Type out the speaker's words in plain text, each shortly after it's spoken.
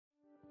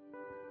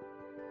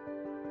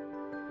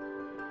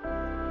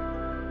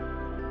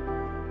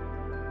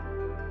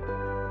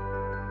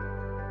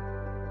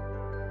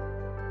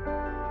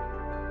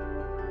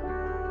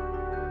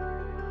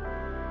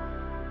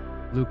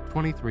Luke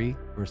 23,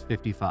 verse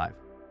 55.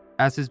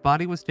 As his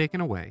body was taken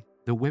away,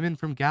 the women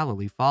from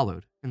Galilee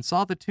followed and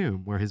saw the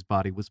tomb where his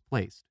body was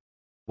placed.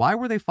 Why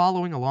were they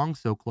following along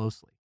so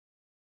closely?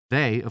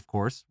 They, of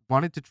course,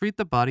 wanted to treat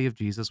the body of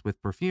Jesus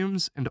with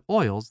perfumes and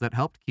oils that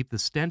helped keep the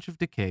stench of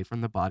decay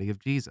from the body of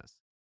Jesus.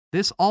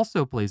 This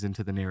also plays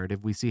into the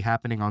narrative we see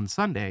happening on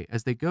Sunday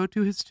as they go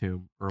to his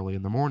tomb early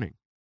in the morning.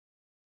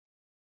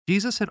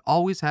 Jesus had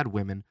always had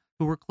women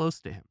who were close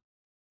to him.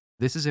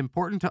 This is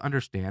important to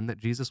understand that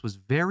Jesus was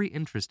very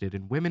interested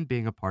in women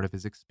being a part of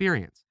his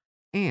experience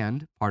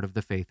and part of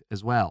the faith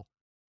as well.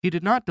 He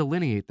did not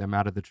delineate them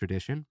out of the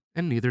tradition,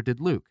 and neither did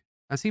Luke,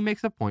 as he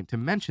makes a point to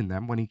mention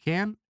them when he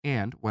can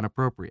and when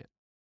appropriate.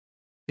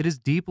 It is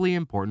deeply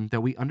important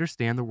that we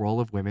understand the role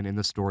of women in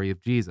the story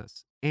of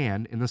Jesus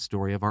and in the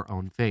story of our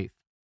own faith.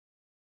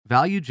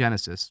 Value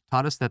Genesis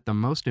taught us that the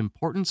most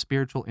important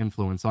spiritual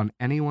influence on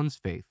anyone's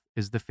faith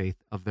is the faith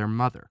of their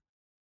mother.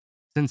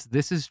 Since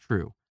this is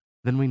true,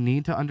 then we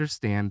need to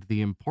understand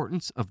the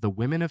importance of the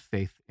women of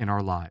faith in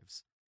our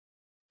lives.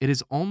 It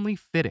is only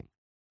fitting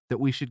that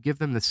we should give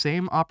them the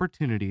same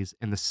opportunities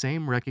and the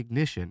same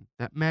recognition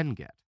that men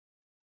get.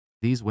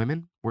 These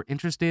women were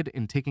interested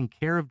in taking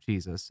care of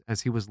Jesus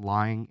as he was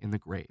lying in the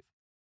grave.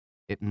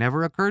 It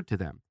never occurred to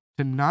them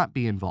to not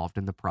be involved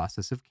in the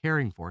process of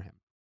caring for him.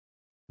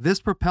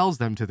 This propels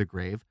them to the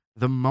grave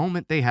the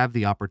moment they have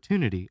the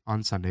opportunity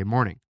on Sunday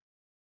morning.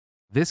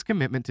 This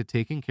commitment to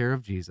taking care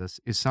of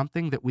Jesus is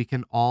something that we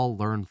can all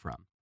learn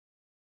from.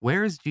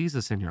 Where is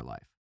Jesus in your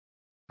life?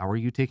 How are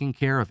you taking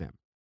care of him?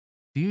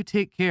 Do you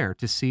take care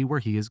to see where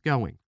he is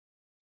going?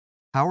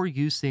 How are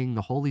you seeing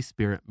the Holy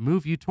Spirit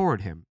move you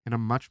toward him in a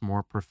much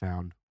more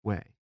profound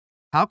way?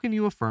 How can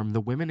you affirm the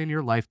women in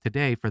your life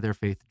today for their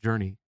faith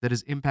journey that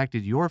has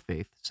impacted your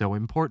faith so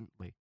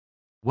importantly?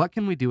 What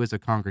can we do as a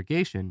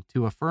congregation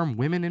to affirm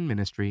women in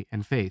ministry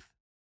and faith?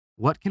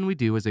 What can we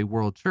do as a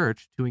world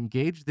church to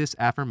engage this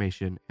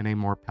affirmation in a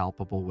more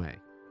palpable way?